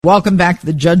Welcome back to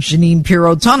the Judge Jeanine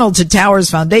Pirro Tunnel to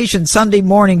Towers Foundation Sunday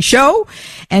morning show.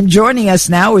 And joining us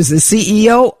now is the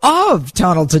CEO of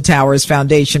Tunnel to Towers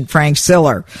Foundation, Frank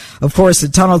Siller. Of course, the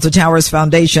Tunnel to Towers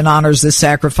Foundation honors the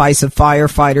sacrifice of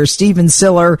firefighter Stephen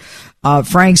Siller,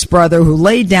 Frank's brother, who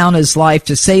laid down his life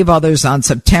to save others on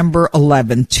September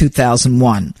 11,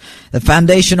 2001. The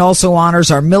foundation also honors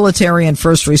our military and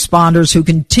first responders who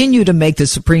continue to make the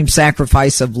supreme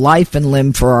sacrifice of life and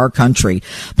limb for our country.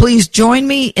 Please join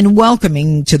me in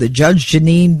welcoming to the Judge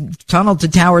Jeanine Tunnel to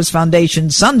Towers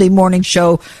Foundation Sunday morning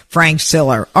show, Frank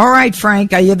Siller. All right,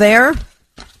 Frank, are you there?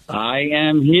 I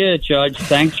am here, Judge.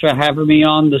 Thanks for having me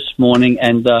on this morning.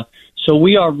 And so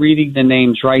we are reading the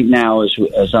names right now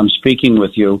as I'm speaking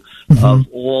with you of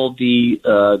all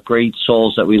the great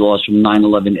souls that we lost from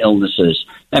 9/11 illnesses.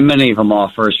 And many of them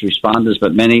are first responders,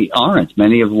 but many aren't.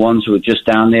 Many of the ones who are just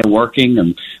down there working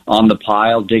and on the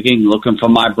pile, digging, looking for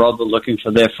my brother, looking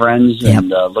for their friends, and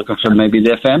looking for maybe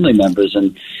their family members.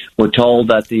 And we're told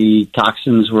that the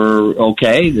toxins were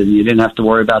okay, then you didn't have to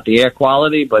worry about the air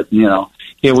quality, but, you know,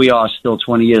 here we are still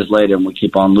 20 years later, and we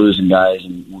keep on losing guys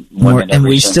and women. And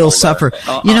we still suffer.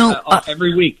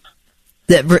 Every week.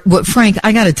 Frank,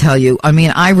 I got to tell you, I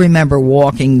mean, I remember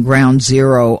walking Ground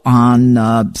Zero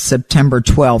on September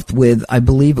 12th with, I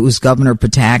believe it was Governor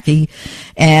Pataki,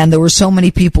 and there were so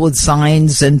many people with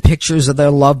signs and pictures of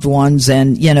their loved ones,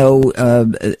 and, you know,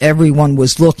 everyone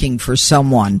was looking for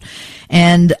someone.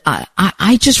 And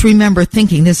I just remember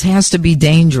thinking this has to be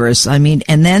dangerous. I mean,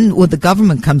 and then when the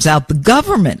government comes out,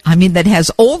 that has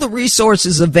all the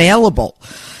resources available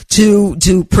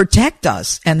to protect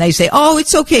us, and they say, oh,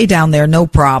 it's okay down there, no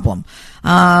problem.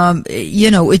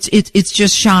 It's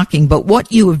just shocking. But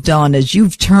what you have done is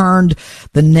you've turned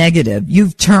the negative,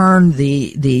 you've turned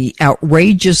the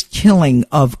outrageous killing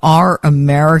of our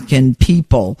American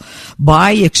people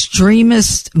by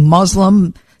extremist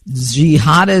Muslim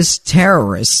jihadist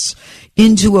terrorists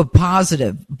into a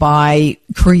positive by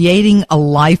creating a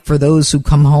life for those who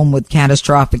come home with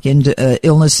catastrophic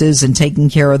illnesses and taking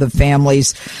care of the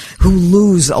families who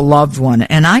lose a loved one.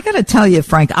 And I got to tell you,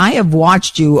 Frank, I have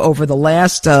watched you over the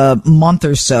last month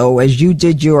or so as you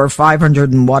did your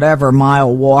 500 and whatever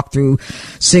mile walk through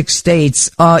 6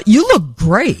 states. You look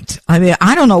great. I mean,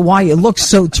 I don't know why you look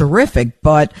so terrific,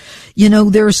 but you know,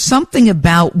 there's something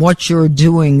about what you're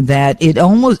doing that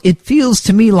it feels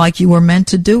to me like you were meant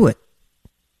to do it.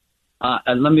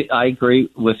 I agree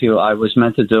with you. I was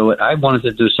meant to do it. I wanted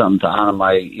to do something to honor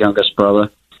my youngest brother.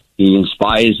 He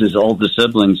inspires his older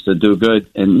siblings to do good,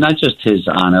 and not just his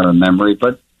honor and memory,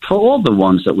 but for all the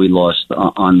ones that we lost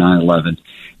on 9/11.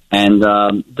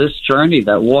 And this journey,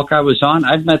 that walk I was on,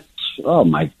 I've met, oh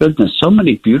my goodness, so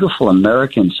many beautiful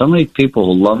Americans, so many people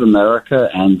who love America,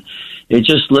 and it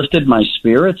just lifted my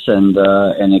spirits and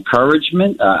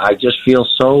encouragement. I just feel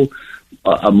so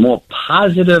more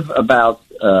positive about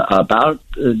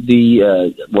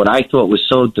the what I thought was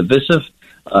so divisive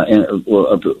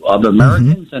of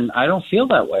Americans, and I don't feel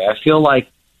that way. I feel like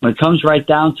when it comes right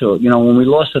down to it, you know, when we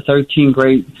lost the 13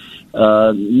 great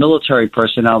military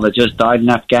personnel that just died in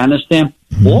Afghanistan,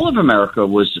 all of America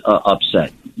was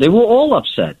upset. They were all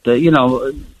upset. It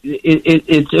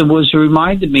was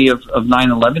reminded me of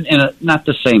 9/11 in not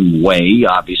the same way.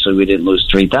 Obviously, we didn't lose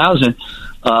 3,000.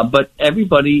 But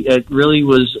everybody, it really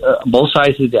was, both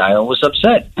sides of the aisle was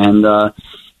upset. And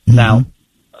now,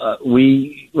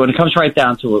 when it comes right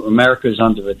down to it, America is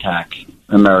under attack.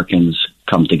 Americans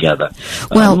come together.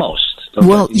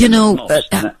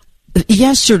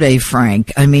 Yesterday,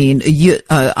 Frank, I mean,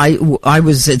 I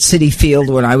was at Citi Field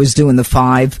when I was doing the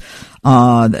Fox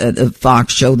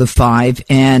show, The Five,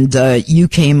 and you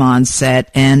came on set,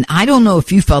 and I don't know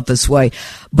if you felt this way,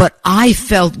 but I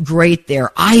felt great there.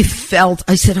 I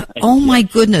said, oh my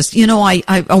goodness, you know, I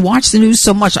watch the news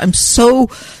so much. I'm so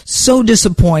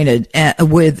disappointed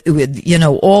with, you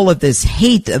know, all of this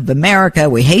hate of America.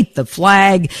 We hate the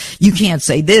flag. You can't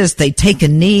say this. They take a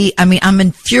knee. I mean, I'm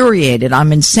infuriated.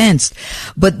 I'm incensed.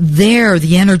 But there,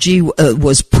 the energy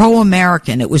was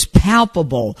pro-American. It was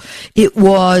palpable. It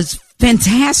was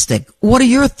fantastic. What are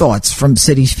your thoughts from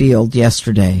Citi Field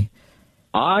yesterday?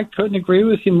 I couldn't agree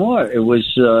with you more. It was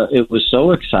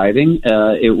so exciting.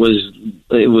 It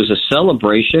was a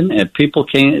celebration, and people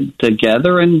came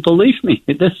together. And believe me,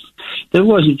 there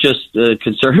wasn't just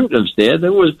conservatives there.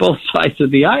 There was both sides of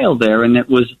the aisle there, and it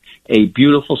was a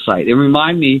beautiful sight. It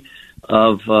reminded me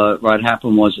of what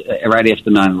happened was right after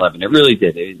 9/11. It really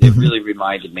did. It really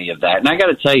reminded me of that. And I got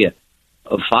to tell you,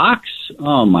 Fox.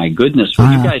 Oh my goodness!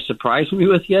 What you guys surprised me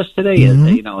with yesterday,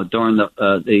 during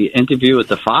the interview at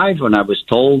the 5, when I was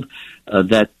told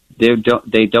that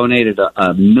they donated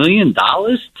 $1 million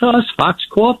to us, Fox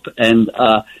Corp, and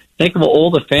think of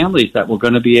all the families that were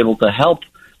going to be able to help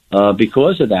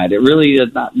because of that. It really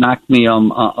knocked me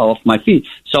off my feet.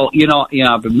 So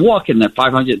I've been walking that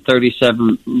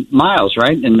 537 miles,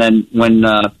 right? And then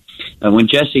when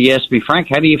Jesse asked me, Frank,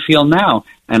 how do you feel now?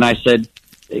 And I said,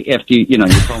 after you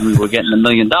told me we're getting $1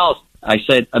 million, I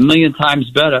said 1,000,000 times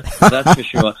better. That's for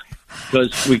sure.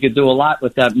 Because we could do a lot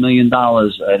with that $1 million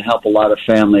and help a lot of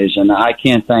families. And I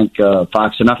can't thank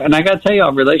Fox enough. And I got to tell you,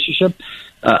 our relationship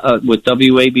with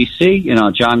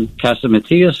WABC, John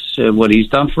Casamatias, what he's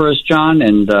done for us, John,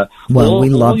 and we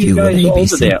love you guys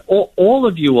over there. All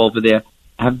of you over there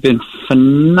have been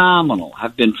phenomenal.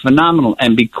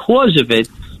 And because of it,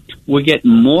 we're getting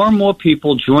more and more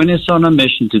people join us on a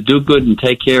mission to do good and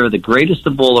take care of the greatest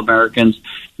of all Americans,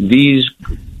 these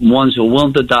ones who are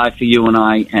willing to die for you and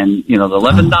I. And, the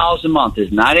 $11 a month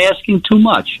is not asking too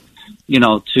much,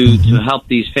 to help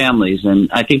these families. And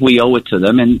I think we owe it to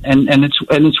them. And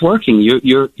it's working.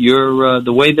 You're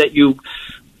the way that you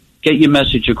get your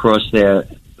message across there.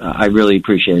 I really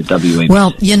appreciate it, WABC.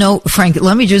 Well, Frank,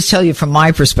 let me just tell you from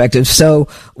my perspective. So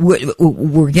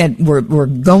we're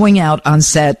going out on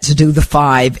set to do the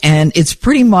 5, and it's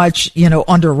pretty much,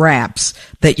 under wraps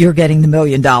that you're getting the $1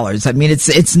 million. I mean,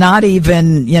 it's not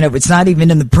even, it's not even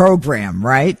in the program,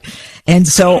 right? And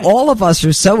so all of us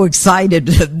are so excited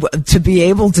to be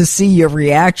able to see your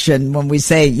reaction when we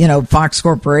say, Fox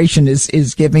Corporation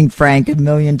is giving Frank $1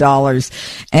 million.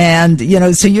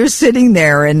 And, so you're sitting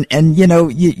there and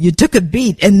you took a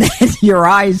beat, and then your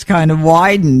eyes kind of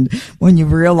widened when you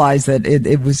realized that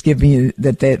it was giving you,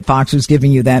 that Fox was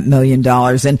giving you that $1 million.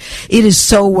 And it is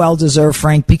so well deserved,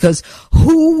 Frank, because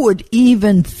who would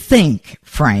even think,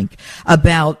 Frank,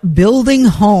 about building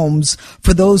homes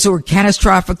for those who are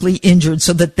catastrophically injured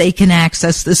so that they can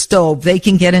access the stove, they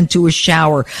can get into a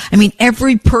shower. I mean,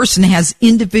 every person has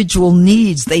individual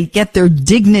needs. They get their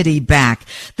dignity back.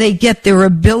 They get their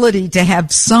ability to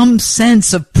have some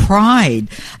sense of pride.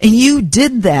 And you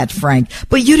did that, Frank,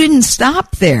 but you didn't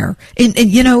stop there. And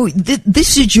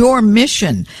this is your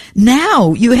mission.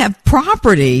 Now you have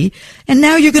property, and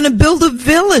now you're going to build a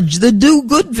village, the Do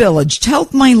Good Village. Tell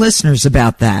my listeners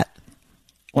about that.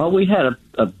 Well, we had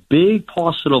a big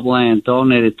parcel of land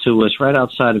donated to us right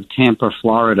outside of Tampa,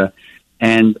 Florida.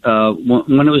 And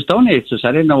when it was donated to us,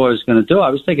 I didn't know what I was going to do. I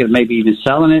was thinking of maybe even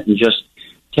selling it and just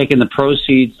taking the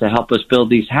proceeds to help us build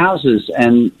these houses.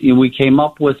 And we came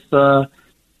up with,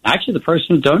 actually, the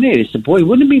person who donated said, boy,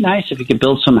 wouldn't it be nice if you could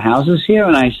build some houses here?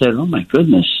 And I said, oh, my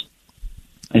goodness.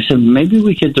 I said, maybe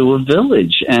we could do a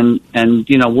village. And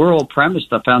we're all premised,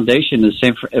 the foundation is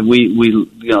we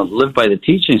live by the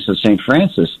teachings of St.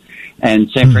 Francis.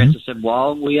 And St. Francis said,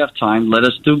 well, we have time, let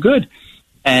us do good.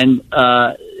 And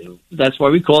that's why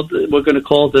we're going to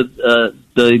call it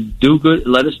the Do Good,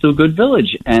 Let Us Do Good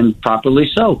Village, and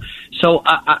properly so. So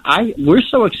we're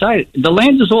so excited. The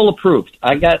land is all approved.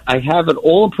 I have it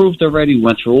all approved already,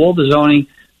 went through all the zoning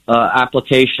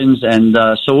applications, and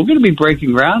so we're going to be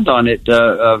breaking ground on it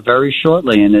very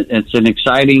shortly, and it's an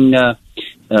exciting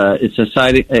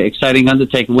exciting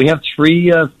undertaking. We have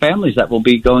 3 families that will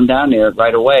be going down there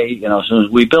right away, as soon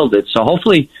as we build it. So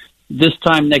hopefully this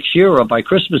time next year, or by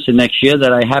Christmas of next year,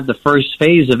 that I have the first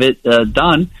phase of it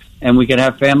done, and we can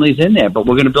have families in there. But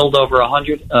we're going to build over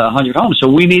 100 homes, so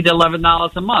we need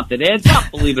 $11 a month. It adds up,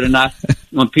 believe it or not,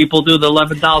 when people do the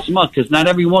 $11 a month, because not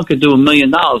everyone could do $1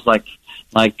 million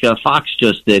like Fox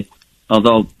just did.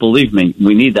 Although, believe me,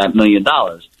 we need that $1 million,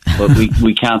 but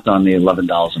we count on the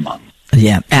 $11 a month.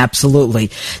 Yeah, absolutely.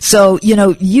 So,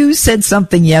 you said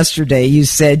something yesterday. You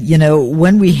said,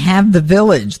 when we have the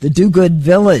village, the Do Good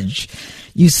Village,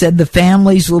 you said the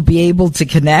families will be able to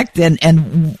connect.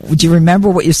 And do you remember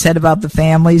what you said about the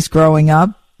families growing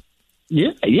up?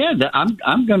 Yeah.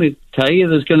 I'm going to tell you,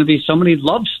 there's going to be so many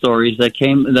love stories that's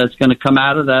going to come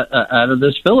out of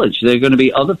this village. There are going to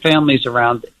be other families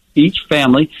around. Each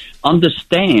family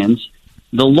understands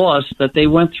the loss that they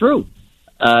went through.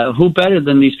 Who better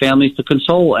than these families to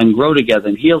console and grow together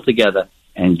and heal together,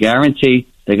 and guarantee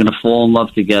they're going to fall in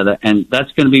love together. And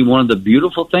that's going to be one of the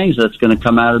beautiful things that's going to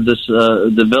come out of this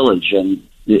the village. And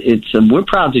we're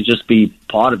proud to just be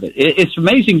part of it. It's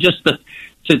amazing just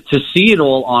to see it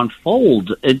all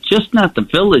unfold. It's just not the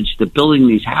village, the building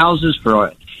these houses for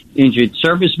our injured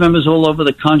service members all over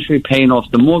the country, paying off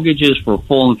the mortgages for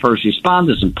fallen first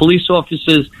responders and police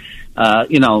officers.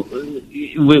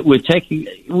 We're taking,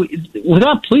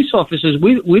 without police officers,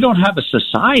 we don't have a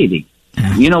society.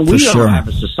 We sure. don't have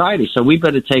a society, so we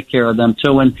better take care of them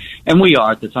too. And we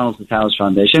are at the Tunnel to Towers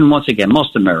Foundation. And once again,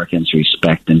 most Americans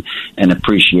respect and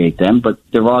appreciate them, but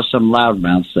there are some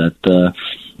loudmouths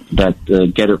that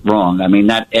get it wrong. I mean,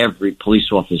 not every police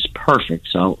officer is perfect,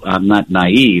 so I'm not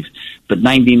naive, but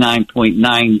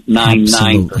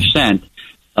 99.999%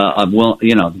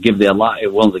 willing to give their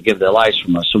lives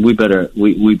from us. So we better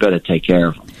take care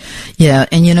of them. Yeah,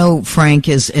 and Frank,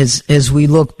 as we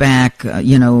look back,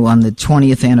 on the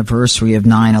 20th anniversary of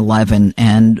 9/11,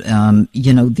 and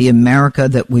the America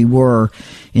that we were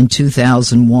in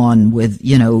 2001, with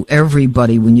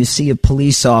everybody, when you see a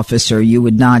police officer, you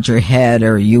would nod your head,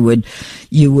 or you would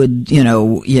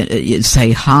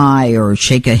say hi or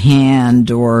shake a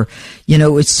hand, or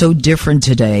it's so different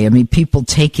today. I mean, people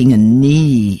taking a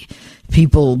knee,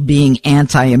 people being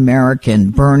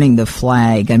anti-American, burning the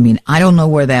flag. I mean, I don't know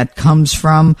where that comes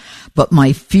from, but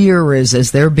my fear is,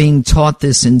 as they're being taught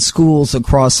this in schools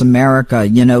across America,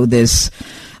 this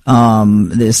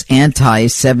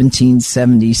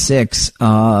anti-1776,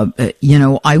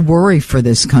 I worry for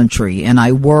this country, and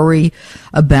I worry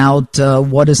about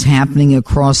what is happening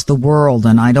across the world.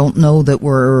 And I don't know that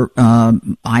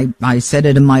I said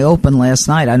it in my open last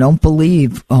night, I don't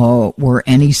believe we're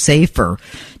any safer.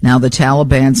 Now the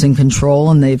Taliban's in control,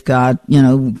 and they've got,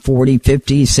 40,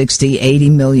 50, 60,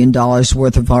 $80 million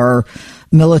worth of our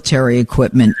military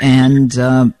equipment, and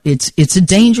it's a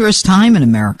dangerous time in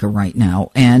America right now.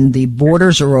 And the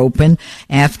borders are open.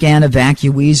 Afghan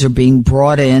evacuees are being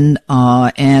brought in,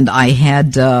 and I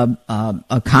had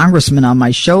a congressman on my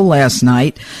show last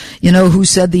night, who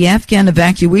said the Afghan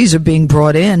evacuees are being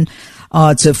brought in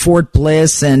to Fort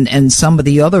Bliss and some of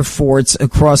the other forts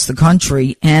across the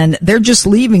country, and they're just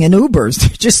leaving in Ubers. They're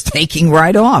just taking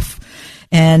right off.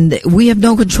 And we have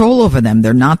no control over them.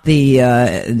 They're not the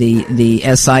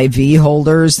SIV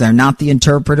holders. They're not the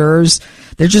interpreters.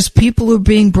 They're just people who are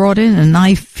being brought in, and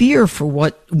I fear for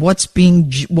what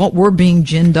we're being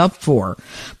ginned up for.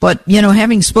 But,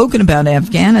 having spoken about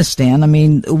Afghanistan, I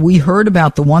mean, we heard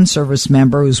about the one service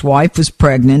member whose wife was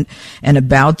pregnant and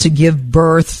about to give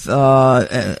birth,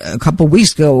 a couple of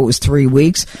weeks ago. It was 3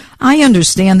 weeks. I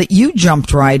understand that you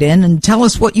jumped right in, and tell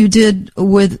us what you did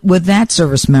with that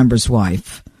service member's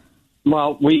wife.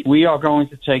 Well, we are going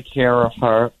to take care of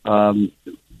her.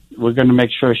 We're going to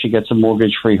make sure she gets a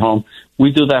mortgage-free home.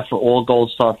 We do that for all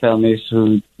Gold Star families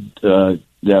who their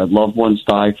loved ones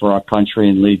die for our country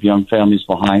and leave young families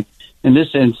behind. In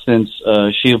this instance,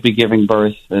 she'll be giving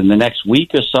birth in the next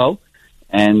week or so,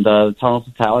 and the Tunnel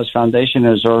to Towers Foundation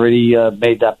has already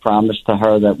made that promise to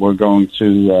her that we're going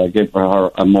to give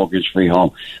her a mortgage-free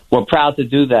home. We're proud to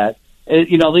do that.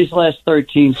 These last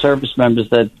 13 service members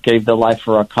that gave their life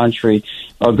for our country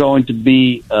are going to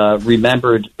be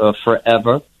remembered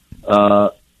forever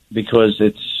because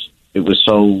it was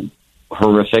so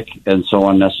horrific and so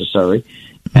unnecessary.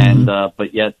 And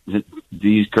but yet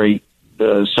these great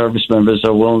service members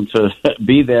are willing to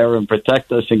be there and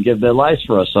protect us and give their lives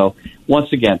for us. So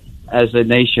once again, as a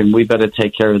nation, we better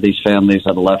take care of these families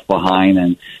that are left behind,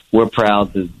 and we're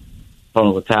proud to.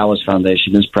 The Towers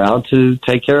Foundation is proud to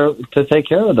take care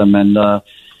of them, and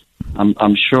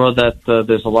I'm sure that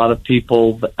there's a lot of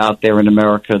people out there in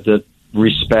America that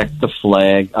respect the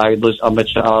flag. I'm a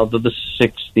child of the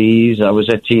 '60s. I was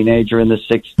a teenager in the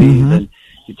 '60s, and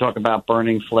you talk about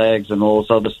burning flags and all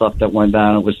this other stuff that went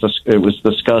down. It was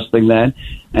disgusting then,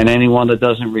 and anyone that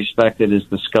doesn't respect it is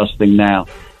disgusting now.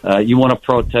 You want to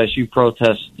protest, you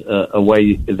protest a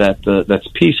way that's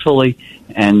peacefully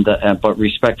and but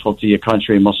respectful to your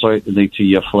country and most certainly to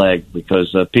your flag,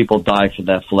 because people die for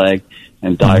that flag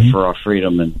and die for our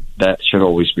freedom, and that should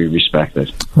always be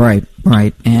respected. Right.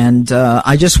 And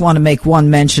I just want to make one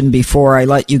mention before I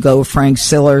let you go, Frank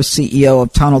Siller, CEO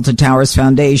of Tunnel to Towers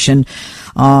Foundation.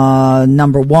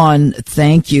 Number one,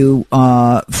 thank you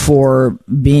for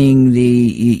being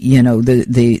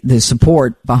the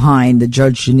support behind the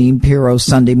Judge Janine Pirro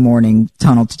Sunday morning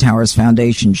Tunnel to Towers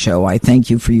Foundation show. I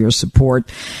thank you for your support.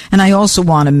 And I also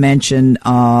want to mention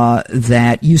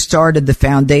that you started the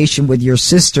foundation with your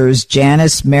sisters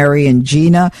Janice, Mary, and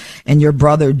Gina, and your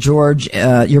brothers George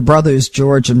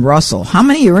and Russell. How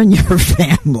many are in your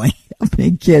family? How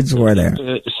many kids were there?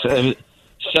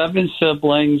 7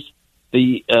 siblings.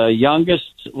 The youngest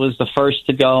was the first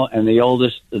to go, and the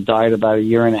oldest died about a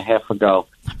year and a half ago.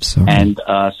 I'm sorry. And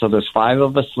so there's 5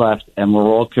 of us left, and we're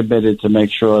all committed to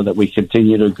make sure that we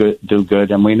continue to do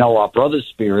good. And we know our brothers'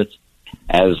 spirits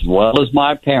as well as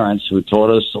my parents, who taught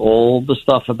us all the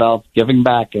stuff about giving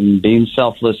back and being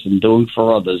selfless and doing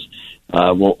for others,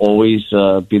 will always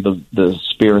be the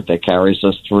spirit that carries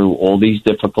us through all these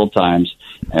difficult times.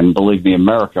 And believe me,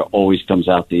 America always comes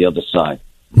out the other side.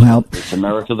 Well, it's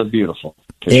America the Beautiful.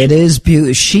 It is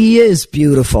beautiful. She is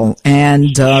beautiful,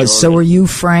 and so are you,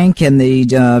 Frank, and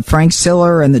the Frank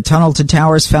Siller and the Tunnel to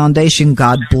Towers Foundation.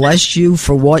 God bless you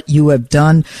for what you have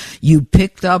done. You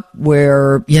picked up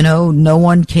where, no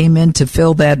one came in to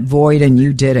fill that void, and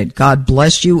you did it. God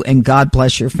bless you, and God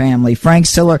bless your family. Frank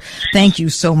Siller, thank you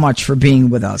so much for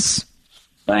being with us.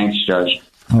 Thanks, Judge.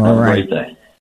 All Have right. a great day.